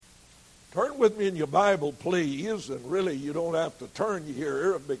Turn with me in your Bible, please, and really you don't have to turn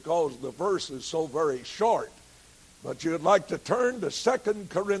here because the verse is so very short. But you'd like to turn to 2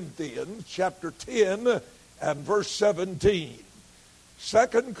 Corinthians chapter 10 and verse 17. 2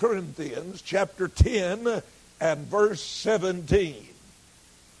 Corinthians chapter 10 and verse 17.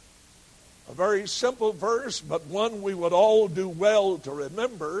 A very simple verse, but one we would all do well to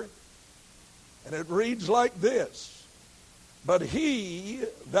remember. And it reads like this. But he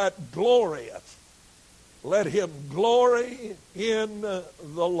that glorieth, let him glory in the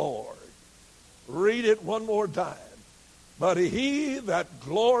Lord. Read it one more time. But he that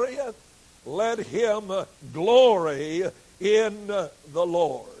glorieth, let him glory in the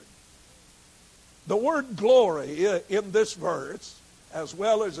Lord. The word glory in this verse, as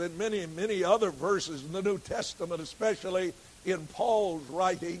well as in many, many other verses in the New Testament, especially in Paul's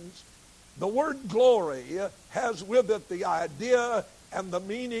writings, the word glory has with it the idea and the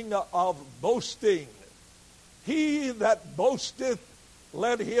meaning of boasting. He that boasteth,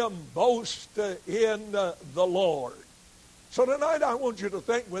 let him boast in the Lord. So tonight I want you to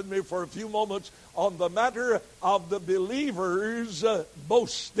think with me for a few moments on the matter of the believer's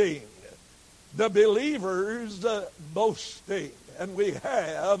boasting. The believer's boasting. And we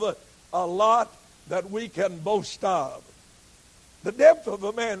have a lot that we can boast of. The depth of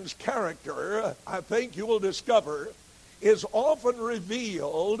a man's character, I think you will discover, is often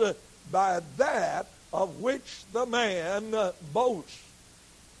revealed by that of which the man boasts.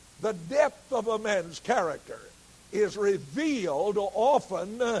 The depth of a man's character is revealed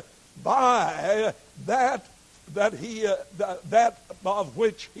often by that of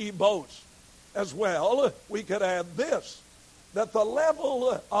which he boasts. As well, we could add this, that the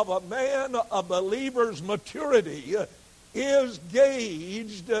level of a believer's maturity is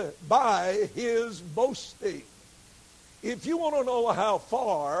gauged by his boasting. If you want to know how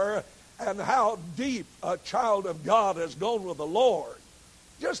far and how deep a child of God has gone with the Lord,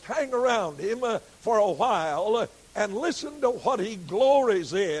 just hang around him for a while and listen to what he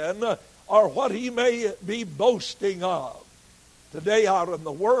glories in or what he may be boasting of. Today out in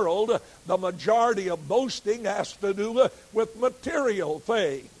the world, the majority of boasting has to do with material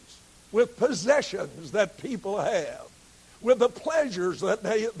things, with possessions that people have, with the pleasures that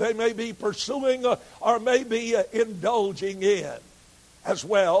they may be pursuing or may be indulging in. As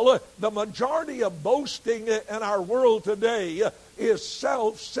well, the majority of boasting in our world today is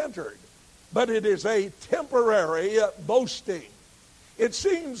self-centered, but it is a temporary boasting. It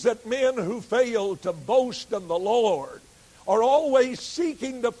seems that men who fail to boast in the Lord are always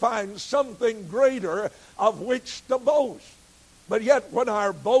seeking to find something greater of which to boast. But yet when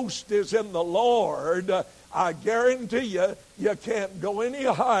our boast is in the Lord, I guarantee you, you can't go any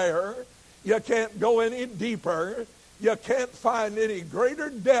higher, you can't go any deeper, you can't find any greater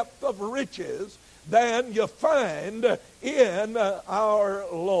depth of riches than you find in our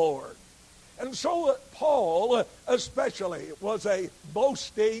Lord. And so Paul especially was a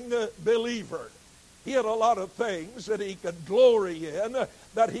boasting believer. He had a lot of things that he could glory in,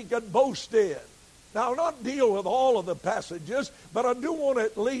 that he could boast in. Now, I'll not deal with all of the passages, but I do want to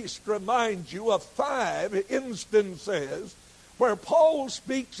at least remind you of 5 instances where Paul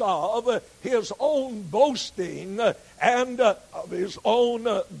speaks of his own boasting and of his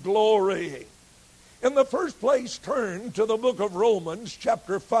own glorying. In the first place, turn to the book of Romans,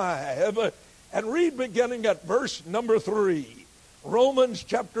 chapter 5, and read beginning at verse number 3. Romans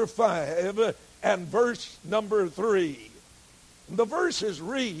chapter 5 and verse number 3. The verses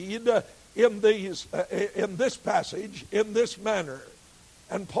read in this passage in this manner.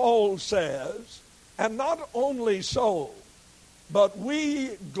 And Paul says, and not only so, but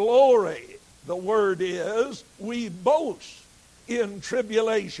we glory, the word is, we boast in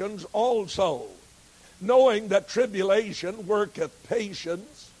tribulations also, knowing that tribulation worketh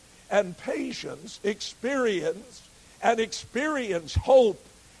patience, and patience experience, and experience hope,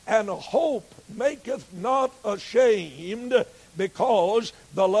 and hope maketh not ashamed, because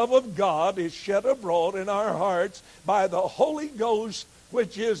the love of God is shed abroad in our hearts by the Holy Ghost,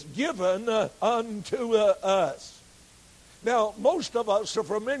 which is given unto us. Now, most of us are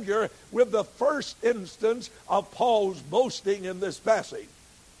familiar with the first instance of Paul's boasting in this passage.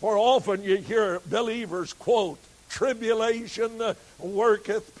 For often you hear believers quote, tribulation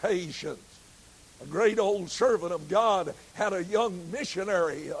worketh patience. A great old servant of God had a young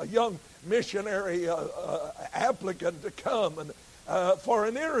missionary applicant to come and for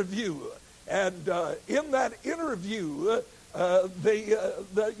an interview. And in that interview,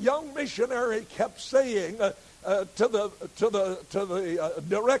 the young missionary kept saying to the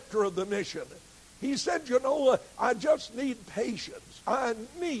director of the mission, he said, I just need patience. I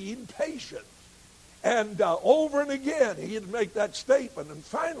need patience. And over and again, he'd make that statement. And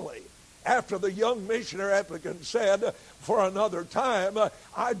finally, after the young missionary applicant said, for another time,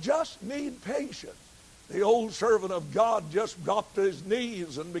 I just need patience, the old servant of God just dropped to his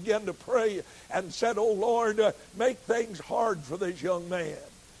knees and began to pray and said, oh, Lord, make things hard for this young man.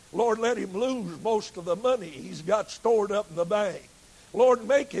 Lord, let him lose most of the money he's got stored up in the bank. Lord,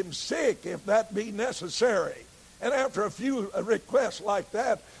 make him sick if that be necessary. And after a few requests like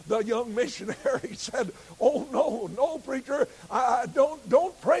that, the young missionary said, oh, no, preacher,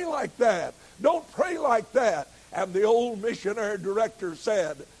 don't pray like that. Don't pray like that. And the old missionary director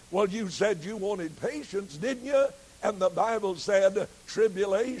said, well, you said you wanted patience, didn't you? And the Bible said,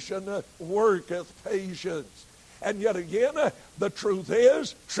 tribulation worketh patience. And yet again, the truth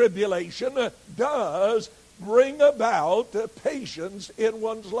is, tribulation does bring about patience in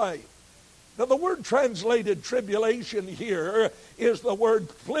one's life. Now, the word translated tribulation here is the word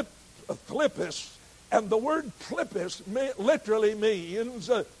phlippus, and the word phlippus literally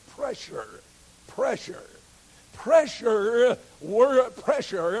means pressure. Pressure worketh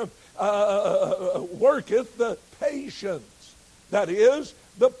the patience. That is,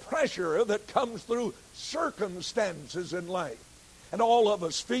 the pressure that comes through circumstances in life. And all of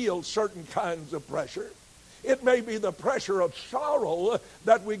us feel certain kinds of pressure. It may be the pressure of sorrow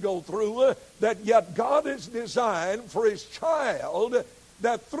that we go through, that yet God is designed for his child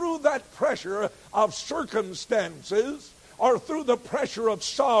that through that pressure of circumstances or through the pressure of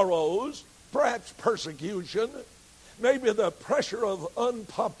sorrows, perhaps persecution, maybe the pressure of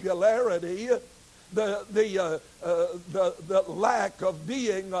unpopularity, the lack of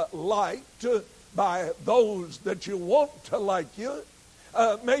being liked by those that you want to like you.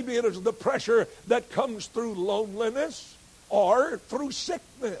 Maybe it is the pressure that comes through loneliness or through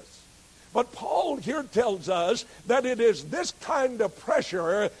sickness. But Paul here tells us that it is this kind of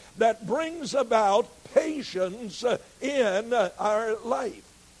pressure that brings about patience in our life.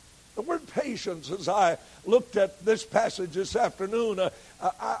 The word patience, as I looked at this passage this afternoon,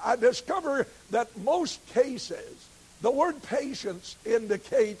 I discover that most cases, the word patience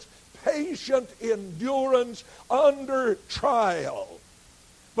indicates patient endurance under trial.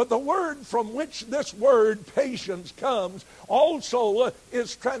 But the word from which this word patience comes also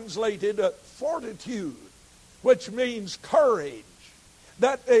is translated fortitude, which means courage.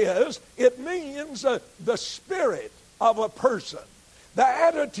 That is, it means the spirit of a person, the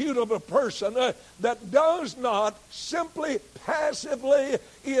attitude of a person that does not simply passively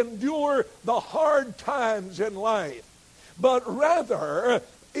endure the hard times in life, but rather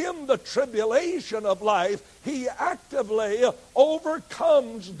in the tribulation of life, he actively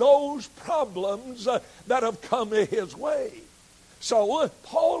overcomes those problems that have come his way. So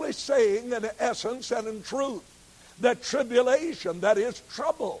Paul is saying in essence and in truth that tribulation, that is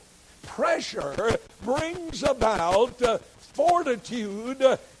trouble, pressure, brings about fortitude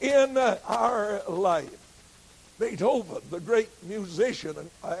in our life. Beethoven, the great musician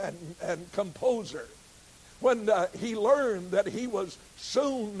and composer, when he learned that he was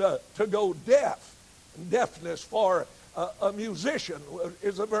soon to go deaf, deafness for a musician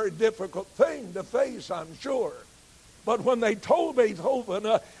is a very difficult thing to face, I'm sure. But when they told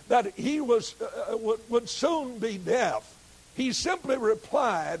Beethoven that he would soon be deaf, he simply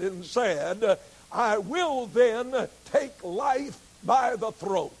replied and said, I will then take life by the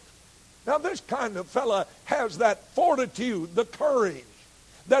throat. Now this kind of fella has that fortitude, the courage,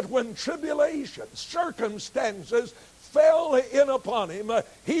 that when tribulation, circumstances fell in upon him,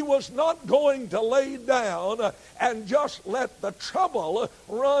 he was not going to lay down and just let the trouble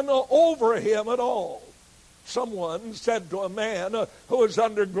run over him at all. Someone said to a man who was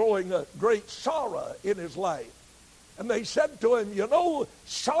undergoing a great sorrow in his life, and they said to him, you know,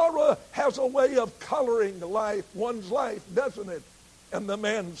 sorrow has a way of coloring one's life, doesn't it? And the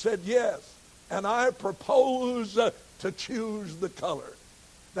man said, yes, and I propose to choose the color.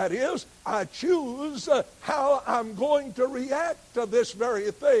 That is, I choose how I'm going to react to this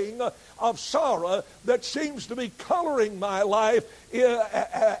very thing of sorrow that seems to be coloring my life,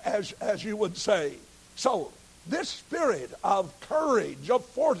 as you would say. So, this spirit of courage, of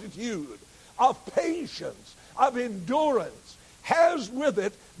fortitude, of patience, of endurance has with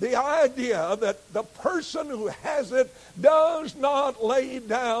it the idea that the person who has it does not lay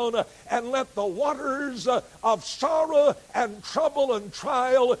down and let the waters of sorrow and trouble and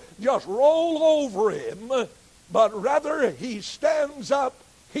trial just roll over him, but rather he stands up,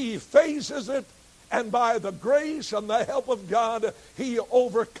 he faces it, and by the grace and the help of God, he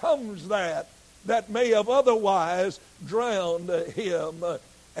overcomes that may have otherwise drowned him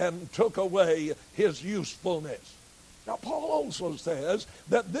and took away his usefulness. Now, Paul also says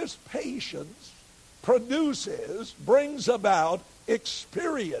that this patience brings about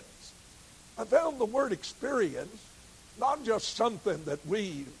experience. I found the word experience not just something that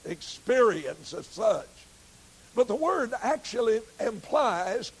we experience as such, but the word actually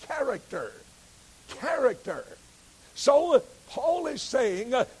implies character. Character. So Paul is saying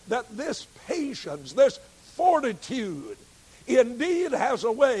that this patience, this fortitude, indeed has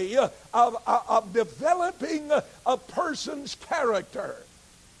a way of developing a person's character.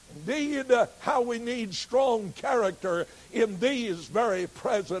 Indeed, how we need strong character in these very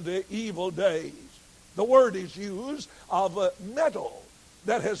present evil days. The word is used of metal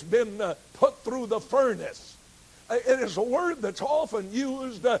that has been put through the furnace. It is a word that's often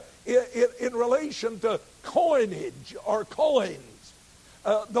used in relation to coinage or coins.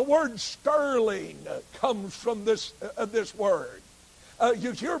 The word sterling comes from this word.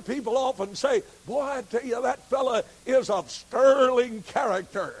 You hear people often say, boy, I tell you, that fella is of sterling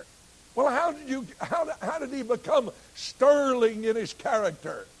character. Well, how did he become sterling in his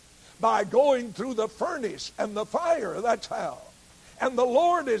character? By going through the furnace and the fire, that's how. And the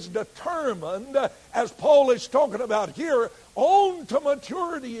Lord is determined, as Paul is talking about here, on to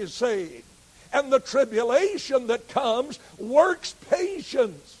maturity is saved. And the tribulation that comes works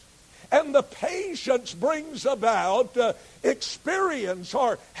patience. And the patience brings about experience,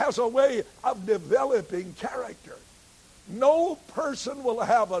 or has a way of developing character. No person will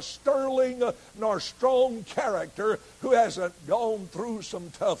have a sterling nor strong character who hasn't gone through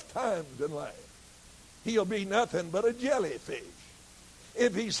some tough times in life. He'll be nothing but a jellyfish.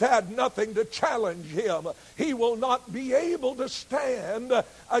 If he's had nothing to challenge him, he will not be able to stand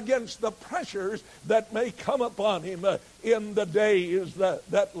against the pressures that may come upon him in the days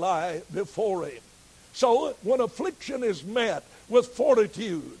that lie before him. So when affliction is met with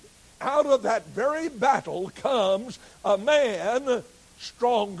fortitude, out of that very battle comes a man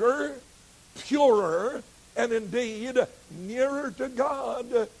stronger, purer, and indeed nearer to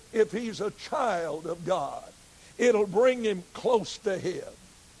God if he's a child of God. It'll bring him close to him.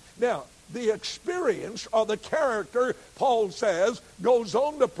 Now, the experience or the character, Paul says, goes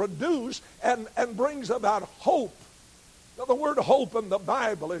on to produce and brings about hope. Now, the word hope in the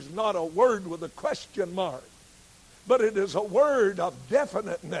Bible is not a word with a question mark, but it is a word of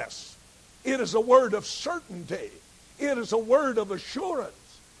definiteness. It is a word of certainty. It is a word of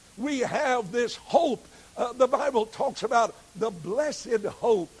assurance. We have this hope. The Bible talks about the blessed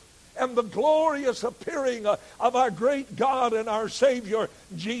hope and the glorious appearing of our great God and our Savior,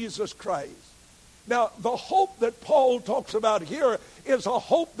 Jesus Christ. Now, the hope that Paul talks about here is a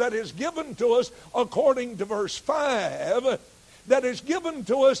hope that is given to us according to verse 5, that is given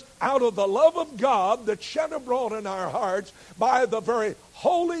to us out of the love of God that's shed abroad in our hearts by the very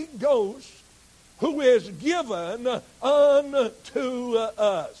Holy Ghost who is given unto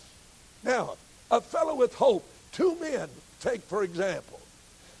us. Now, a fellow with hope, two men, take for example.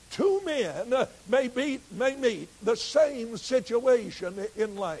 Two men may meet the same situation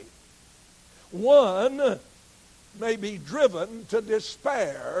in life. One may be driven to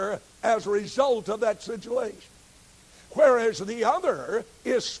despair as a result of that situation, whereas the other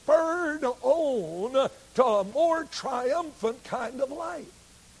is spurred on to a more triumphant kind of life.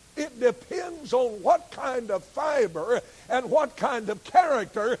 It depends on what kind of fiber and what kind of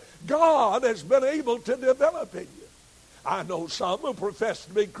character God has been able to develop in you. I know some who profess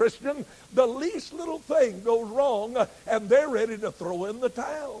to be Christian, the least little thing goes wrong and they're ready to throw in the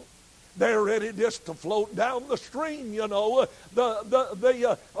towel. They're ready just to float down the stream,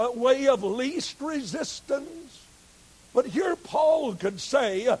 the way of least resistance. But here Paul could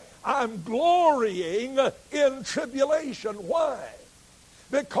say, I'm glorying in tribulation. Why?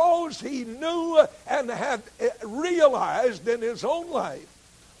 Because he knew and had realized in his own life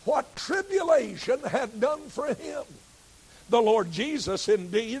what tribulation had done for him. The Lord Jesus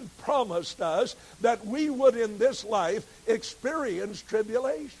indeed promised us that we would in this life experience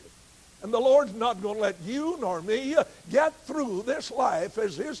tribulation. And the Lord's not going to let you nor me get through this life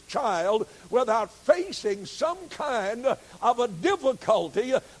as His child without facing some kind of a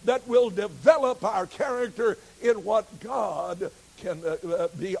difficulty that will develop our character in what God can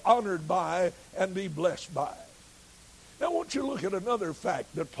be honored by and be blessed by. Now, I want you to look at another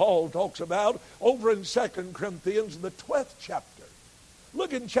fact that Paul talks about over in 2 Corinthians, the 12th chapter.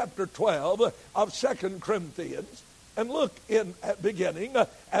 Look in chapter 12 of 2 Corinthians, and look beginning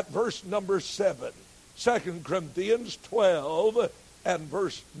at verse number 7. 2 Corinthians 12 and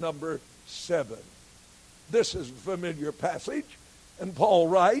verse number 7. This is a familiar passage, and Paul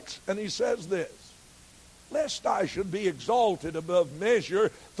writes, and he says this, lest I should be exalted above measure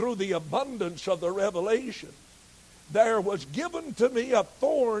through the abundance of the revelation. there was given to me a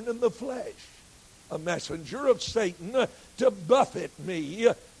thorn in the flesh, a messenger of Satan to buffet me,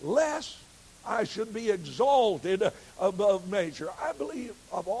 lest I should be exalted above measure. I believe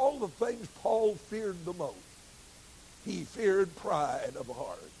of all the things Paul feared the most, he feared pride of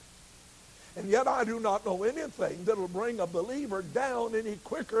heart. And yet I do not know anything that will bring a believer down any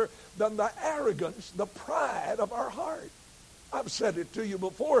quicker than the arrogance, the pride of our heart. I've said it to you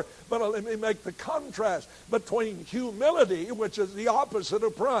before, but let me make the contrast between humility, which is the opposite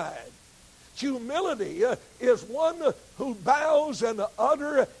of pride. Humility is one who bows in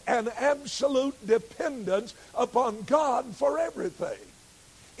utter and absolute dependence upon God for everything.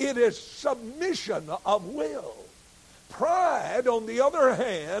 It is submission of will. Pride, on the other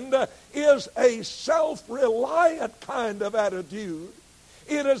hand, is a self-reliant kind of attitude.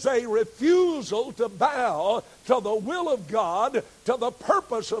 It is a refusal to bow to the will of God, to the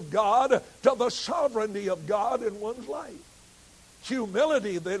purpose of God, to the sovereignty of God in one's life.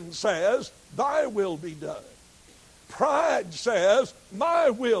 Humility then says, thy will be done. Pride says, my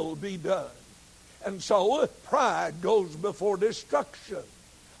will be done. And so pride goes before destruction.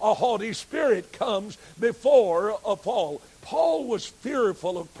 A haughty spirit comes before a fall. Paul was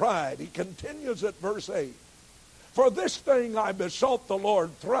fearful of pride. He continues at verse 8. For this thing I besought the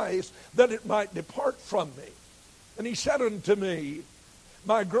Lord thrice, that it might depart from me. And he said unto me,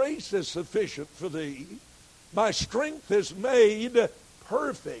 my grace is sufficient for thee. My strength is made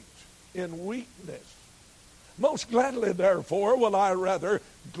perfect in weakness. Most gladly, therefore, will I rather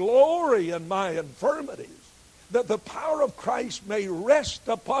glory in my infirmities, that the power of Christ may rest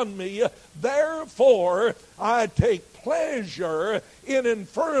upon me. Therefore, I take pleasure in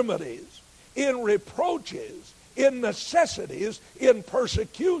infirmities, in reproaches, in necessities, in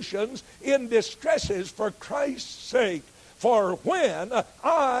persecutions, in distresses for Christ's sake. For when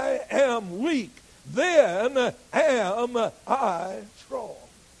I am weak, then am I strong.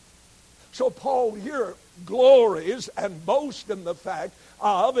 So Paul here glories and boasts in the fact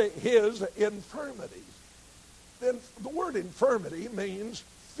of his infirmities. Then the word infirmity means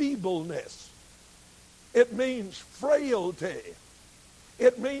feebleness. It means frailty.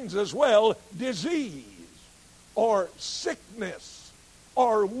 It means as well disease or sickness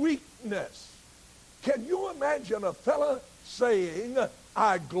or weakness. Can you imagine a fella saying,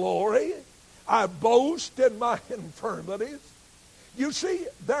 I glory, I boast in my infirmities? You see,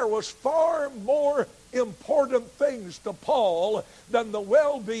 there was far more important things to Paul than the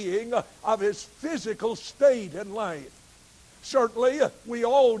well-being of his physical state in life. Certainly, we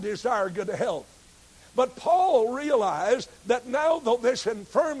all desire good health. But Paul realized that now though this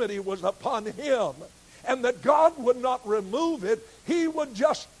infirmity was upon him, and that God would not remove it, he would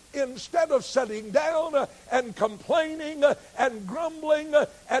just, instead of sitting down and complaining and grumbling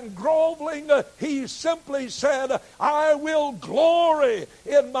and groveling, he simply said, I will glory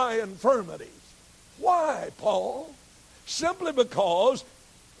in my infirmities. Why, Paul? Simply because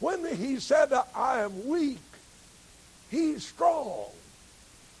when he said, I am weak, he's strong.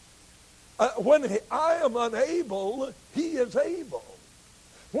 When I am unable, he is able.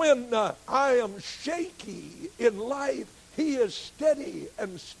 When I am shaky in life, he is steady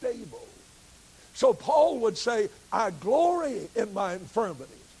and stable. So Paul would say, I glory in my infirmities,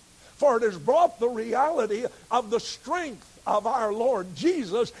 for it has brought the reality of the strength of our Lord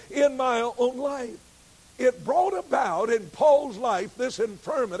Jesus in my own life. It brought about in Paul's life, this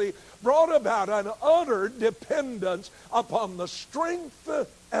infirmity brought about an utter dependence upon the strength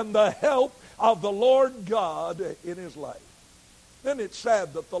and the help of the Lord God in his life. Then it's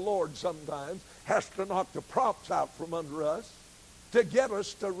sad that the Lord sometimes has to knock the props out from under us to get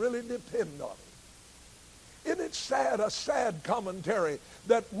us to really depend on him. Isn't it sad, a sad commentary,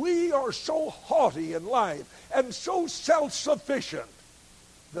 that we are so haughty in life and so self-sufficient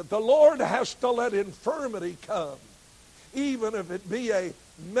that the Lord has to let infirmity come, even if it be a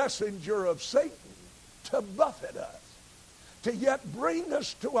messenger of Satan, to buffet us, to yet bring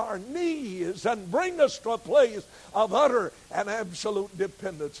us to our knees and bring us to a place of utter and absolute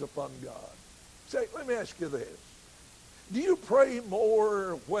dependence upon God. Say, let me ask you this. Do you pray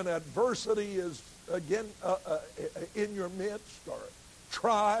more when adversity is again in your midst, or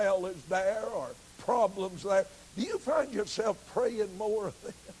trial is there, or problems there? Do you find yourself praying more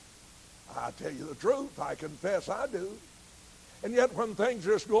then? I tell you the truth, I confess I do. And yet when things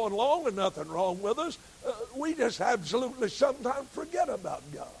are just going along and nothing wrong with us, we just absolutely sometimes forget about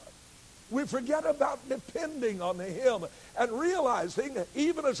God. We forget about depending on him and realizing,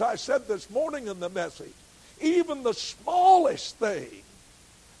 even as I said this morning in the message, even the smallest thing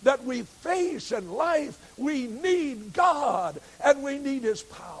that we face in life, we need God and we need his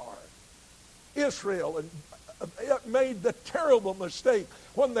power. Israel made the terrible mistake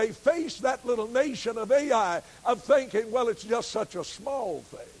when they faced that little nation of Ai of thinking, well, it's just such a small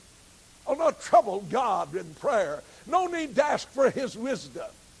thing. I'll not trouble God in prayer. No need to ask for his wisdom.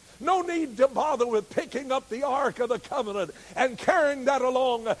 No need to bother with picking up the Ark of the Covenant and carrying that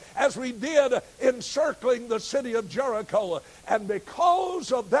along as we did encircling the city of Jericho. And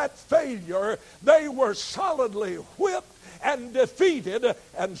because of that failure, they were solidly whipped and defeated,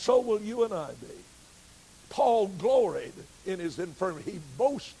 and so will you and I be. Paul gloried in his infirmity. He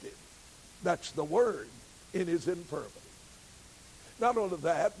boasted, that's the word, in his infirmity. Not only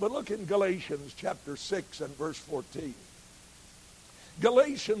that, but look in Galatians chapter 6 and verse 14.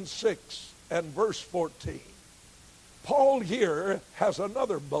 Galatians 6 and verse 14. Paul here has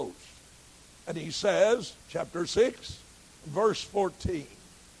another boast. And he says, chapter 6, verse 14.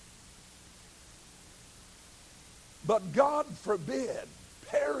 But God forbid,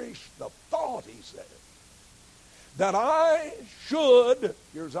 perish the thought, he said, that I should,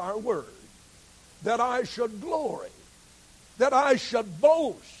 here's our word, that I should glory, that I should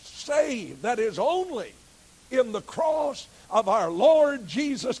boast, save, that is only in the cross of our Lord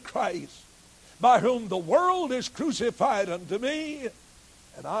Jesus Christ, by whom the world is crucified unto me,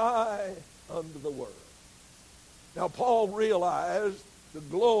 and I unto the world. Now Paul realized the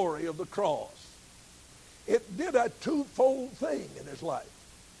glory of the cross. It did a twofold thing in his life.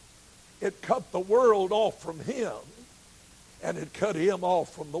 It cut the world off from him, and it cut him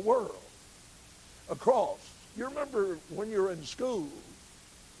off from the world. A cross. You remember when you were in school,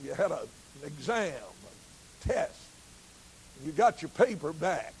 you had an exam, a test, and you got your paper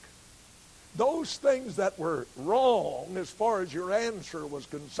back. Those things that were wrong as far as your answer was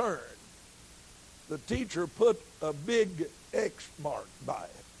concerned, the teacher put a big X mark by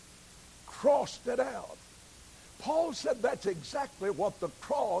it, crossed it out. Paul said that's exactly what the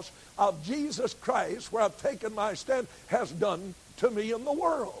cross of Jesus Christ, where I've taken my stand, has done to me in the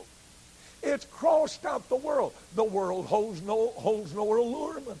world. It's crossed out the world. The world holds no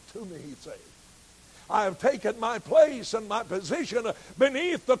allurement to me, he says. I have taken my place and my position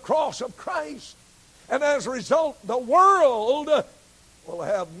beneath the cross of Christ. And as a result, the world will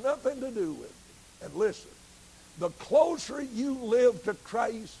have nothing to do with me. And listen, the closer you live to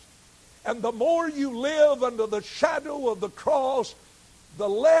Christ, and the more you live under the shadow of the cross, the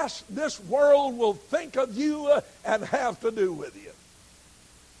less this world will think of you and have to do with you.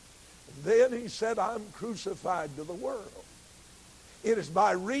 And then he said, I'm crucified to the world. It is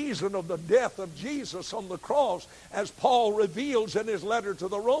by reason of the death of Jesus on the cross, as Paul reveals in his letter to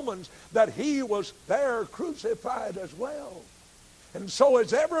the Romans, that he was there crucified as well. And so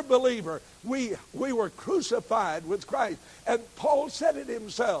as every believer, we were crucified with Christ. And Paul said it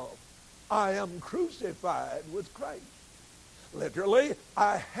himself, I am crucified with Christ. Literally,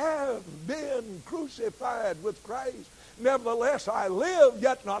 I have been crucified with Christ. Nevertheless, I live,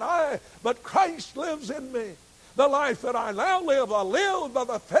 yet not I, but Christ lives in me. The life that I now live, I live by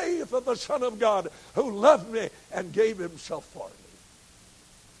the faith of the Son of God, who loved me and gave himself for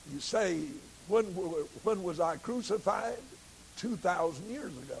me. You say, when was I crucified? 2,000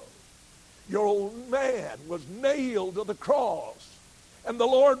 years ago. Your old man was nailed to the cross. And the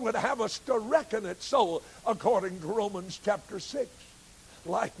Lord would have us to reckon it so, according to Romans chapter 6.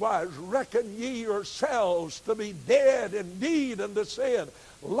 Likewise, reckon ye yourselves to be dead indeed unto sin.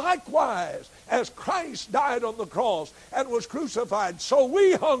 Likewise, as Christ died on the cross and was crucified, so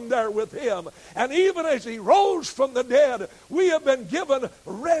we hung there with him. And even as he rose from the dead, we have been given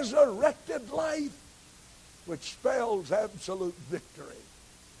resurrected life, which spells absolute victory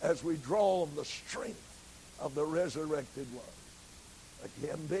as we draw on the strength of the resurrected one.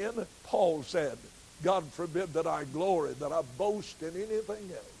 Again, then, Paul said, God forbid that I glory, that I boast in anything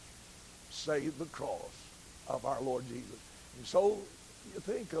else, save the cross of our Lord Jesus. And so you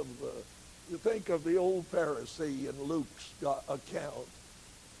think of the old Pharisee in Luke's account.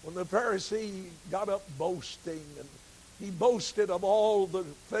 When the Pharisee got up boasting, and he boasted of all the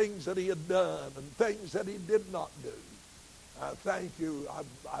things that he had done and things that he did not do. I thank you.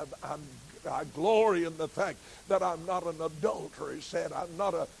 I glory in the fact that I'm not an adulterer. He said, I'm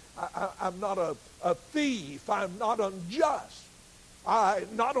not a thief. I'm not unjust.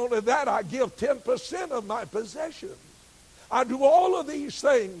 Not only that, I give 10% of my possessions. I do all of these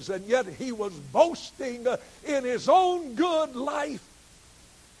things, and yet he was boasting in his own good life.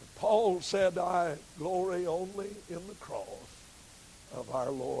 Paul said, I glory only in the cross of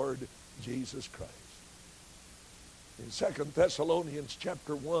our Lord Jesus Christ. In 2 Thessalonians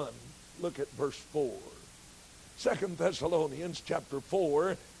chapter 1, look at verse 4. 2 Thessalonians chapter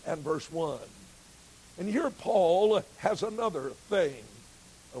 4 and verse 1. And here Paul has another thing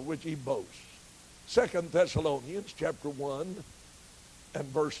of which he boasts. 2 Thessalonians chapter 1 and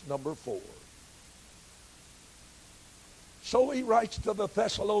verse number 4. So he writes to the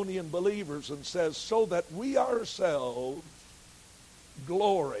Thessalonian believers and says, so that we ourselves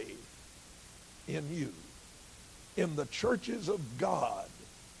glory in you, in the churches of God,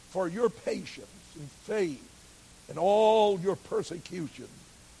 for your patience and faith and all your persecution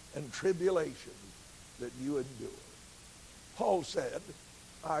and tribulation that you endure. Paul said,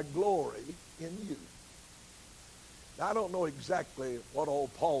 I glory in you. Now, I don't know exactly what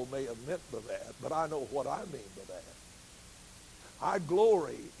old Paul may have meant by that, but I know what I mean by that. I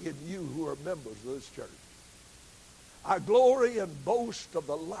glory in you who are members of this church. I glory and boast of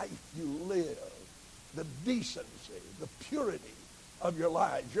the life you live, the decency, the purity of your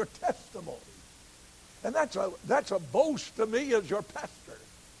lives, your testimony. And that's a boast to me as your pastor.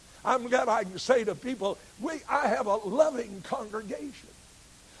 I'm glad I can say to people, I have a loving congregation.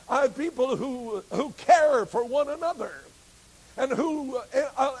 I have people who care for one another, and who,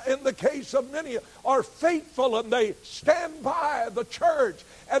 in the case of many, are faithful, and they stand by the church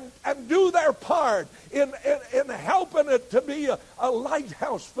and do their part in helping it to be a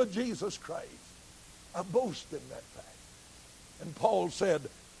lighthouse for Jesus Christ. I boast in that fact. And Paul said,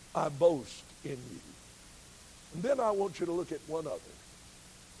 I boast in you. And then I want you to look at one other.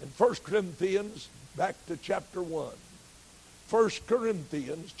 In 1 Corinthians, back to chapter 1. 1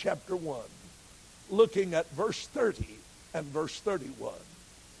 Corinthians chapter 1, looking at verse 30 and verse 31.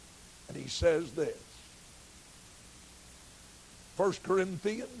 And he says this. 1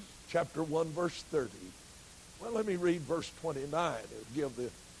 Corinthians chapter 1, verse 30. Well, let me read verse 29. It'll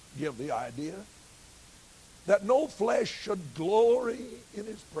give the idea. That no flesh should glory in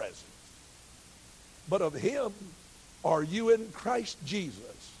his presence, but of him are you in Christ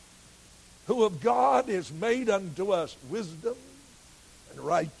Jesus, who of God is made unto us wisdom and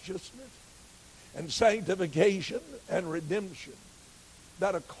righteousness and sanctification and redemption,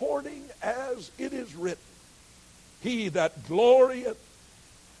 that according as it is written, he that glorieth,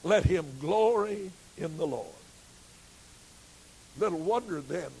 let him glory in the Lord. Little wonder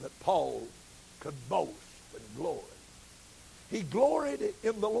then that Paul could boast and glory. He gloried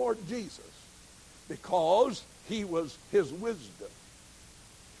in the Lord Jesus because he was his wisdom.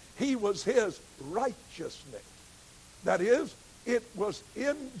 He was his righteousness. That is, it was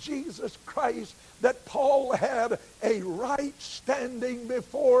in Jesus Christ that Paul had a right standing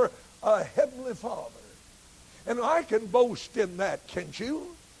before a heavenly Father. And I can boast in that, can't you?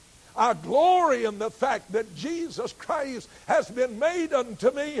 I glory in the fact that Jesus Christ has been made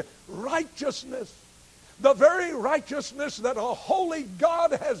unto me righteousness. The very righteousness that a holy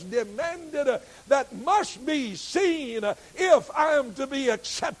God has demanded that must be seen if I am to be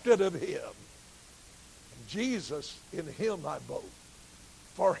accepted of him. And Jesus, in him I boast,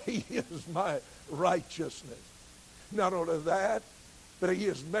 for he is my righteousness. Not only that, but he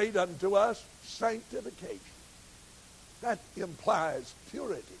has made unto us sanctification. That implies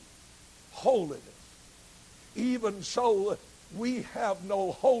purity, holiness. Even so, we have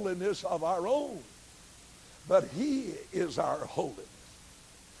no holiness of our own, but he is our holiness.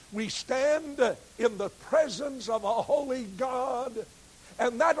 We stand in the presence of a holy God,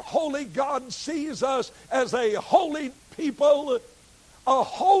 and that holy God sees us as a holy people, a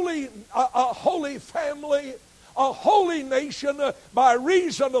holy family, a holy nation by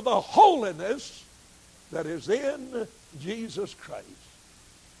reason of the holiness that is in Jesus Christ.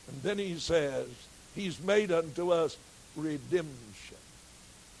 And then he says, he's made unto us redemption.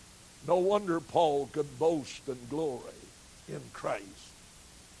 No wonder Paul could boast and glory in Christ,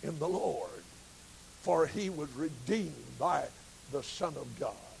 in the Lord, for he was redeemed by the Son of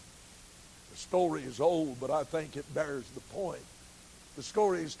God. The story is old, but I think it bears the point. The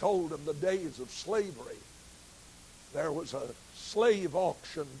story is told in the days of slavery. There was a slave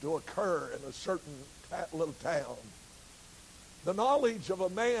auction to occur in a certain little town. The knowledge of a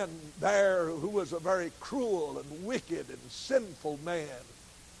man there who was a very cruel and wicked and sinful man,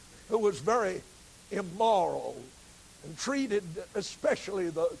 who was very immoral and treated especially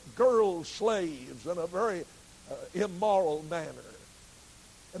the girl slaves in a very immoral manner.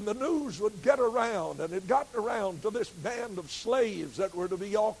 And the news would get around, and it got around to this band of slaves that were to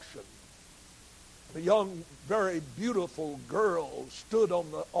be auctioned. A young, very beautiful girl stood on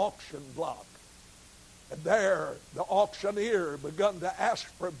the auction block. And there, the auctioneer begun to ask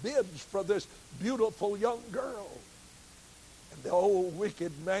for bids for this beautiful young girl. And the old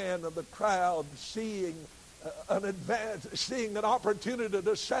wicked man of the crowd, seeing an opportunity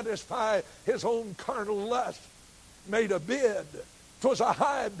to satisfy his own carnal lust, made a bid. 'Twas a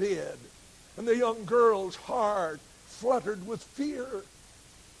high bid. And the young girl's heart fluttered with fear.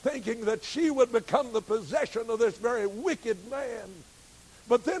 thinking that she would become the possession of this very wicked man.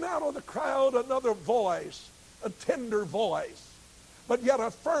 But then out of the crowd, another voice, a tender voice, but yet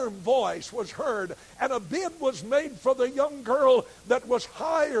a firm voice was heard, and a bid was made for the young girl that was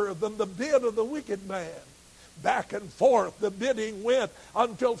higher than the bid of the wicked man. Back and forth the bidding went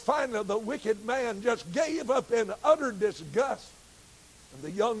until finally the wicked man just gave up in utter disgust. And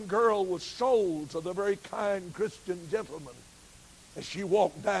the young girl was sold to the very kind Christian gentleman. As she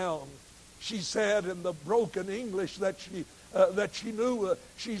walked down, she said in the broken English that she knew,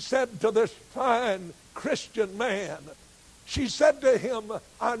 she said to this fine Christian man, she said to him,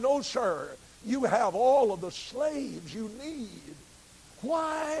 "I know, sir, you have all of the slaves you need.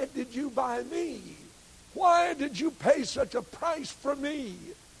 Why did you buy me? Why did you pay such a price for me?"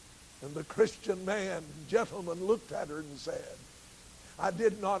 And the Christian man, gentleman, looked at her and said, "I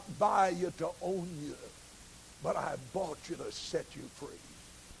did not buy you to own you, but I bought you to set you free."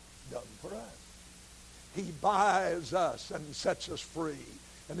 Done for us. He buys us and sets us free.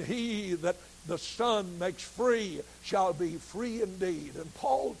 And he that the Son makes free shall be free indeed. And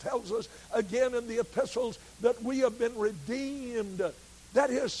Paul tells us again in the epistles that we have been redeemed, that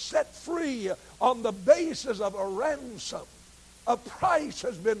is, set free on the basis of a ransom. A price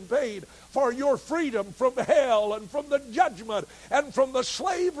has been paid for your freedom from hell and from the judgment and from the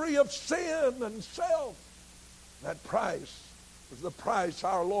slavery of sin and self. That price was the price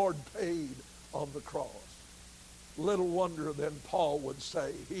our Lord paid on the cross. Little wonder then Paul would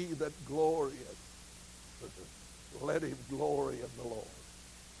say, "He that glorieth, let him glory in the Lord."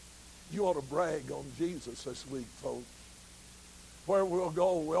 You ought to brag on Jesus this week, folks. Where we'll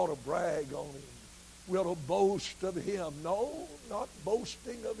go, we ought to brag on him. We ought to boast of him. No, not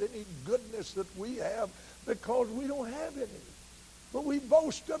boasting of any goodness that we have, because we don't have any. But we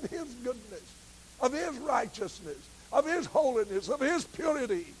boast of his goodness, of his righteousness, of his holiness, of his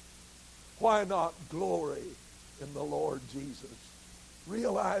purity. Why not glory in the Lord Jesus?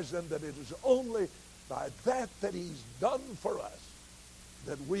 Realizing that it is only by that he's done for us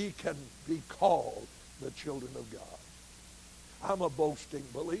that we can be called the children of God. I'm a boasting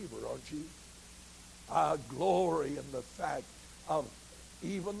believer, aren't you? I glory in the fact of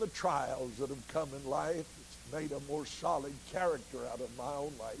even the trials that have come in life. It's made a more solid character out of my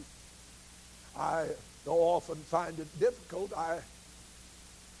own life. I don't often find it difficult. I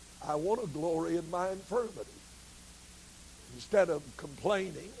want to glory in my infirmity. Instead of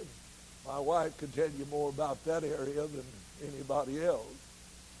complaining, and my wife could tell you more about that area than anybody else.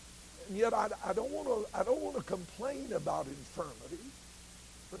 And yet I don't want to complain about infirmity.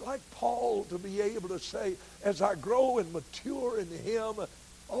 But like Paul, to be able to say, as I grow and mature in him,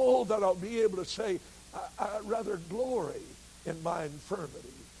 oh, that I'll be able to say, I rather glory in my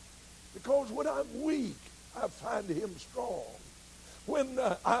infirmity. Because when I'm weak, I find him strong. When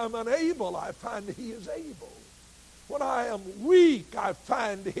I'm unable, I find he is able. When I am weak, I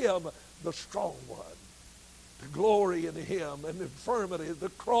find him the strong one. To glory in him and infirmity, the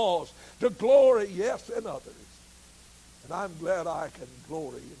cross, to glory, yes, in others. And I'm glad I can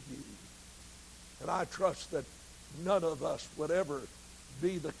glory in you. And I trust that none of us would ever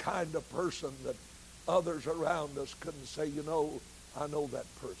be the kind of person that others around us couldn't say, you know, I know that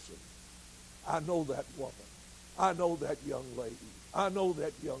person. I know that woman. I know that young lady. I know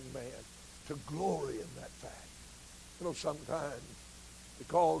that young man. To glory in that fact. You know, sometimes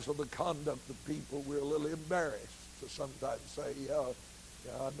because of the conduct of people, we're a little embarrassed to sometimes say, yeah,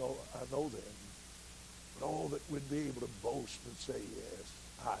 I know them. But oh, that we'd be able to boast and say, yes,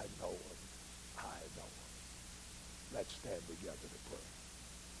 I know him. I know him. Let's stand together to pray.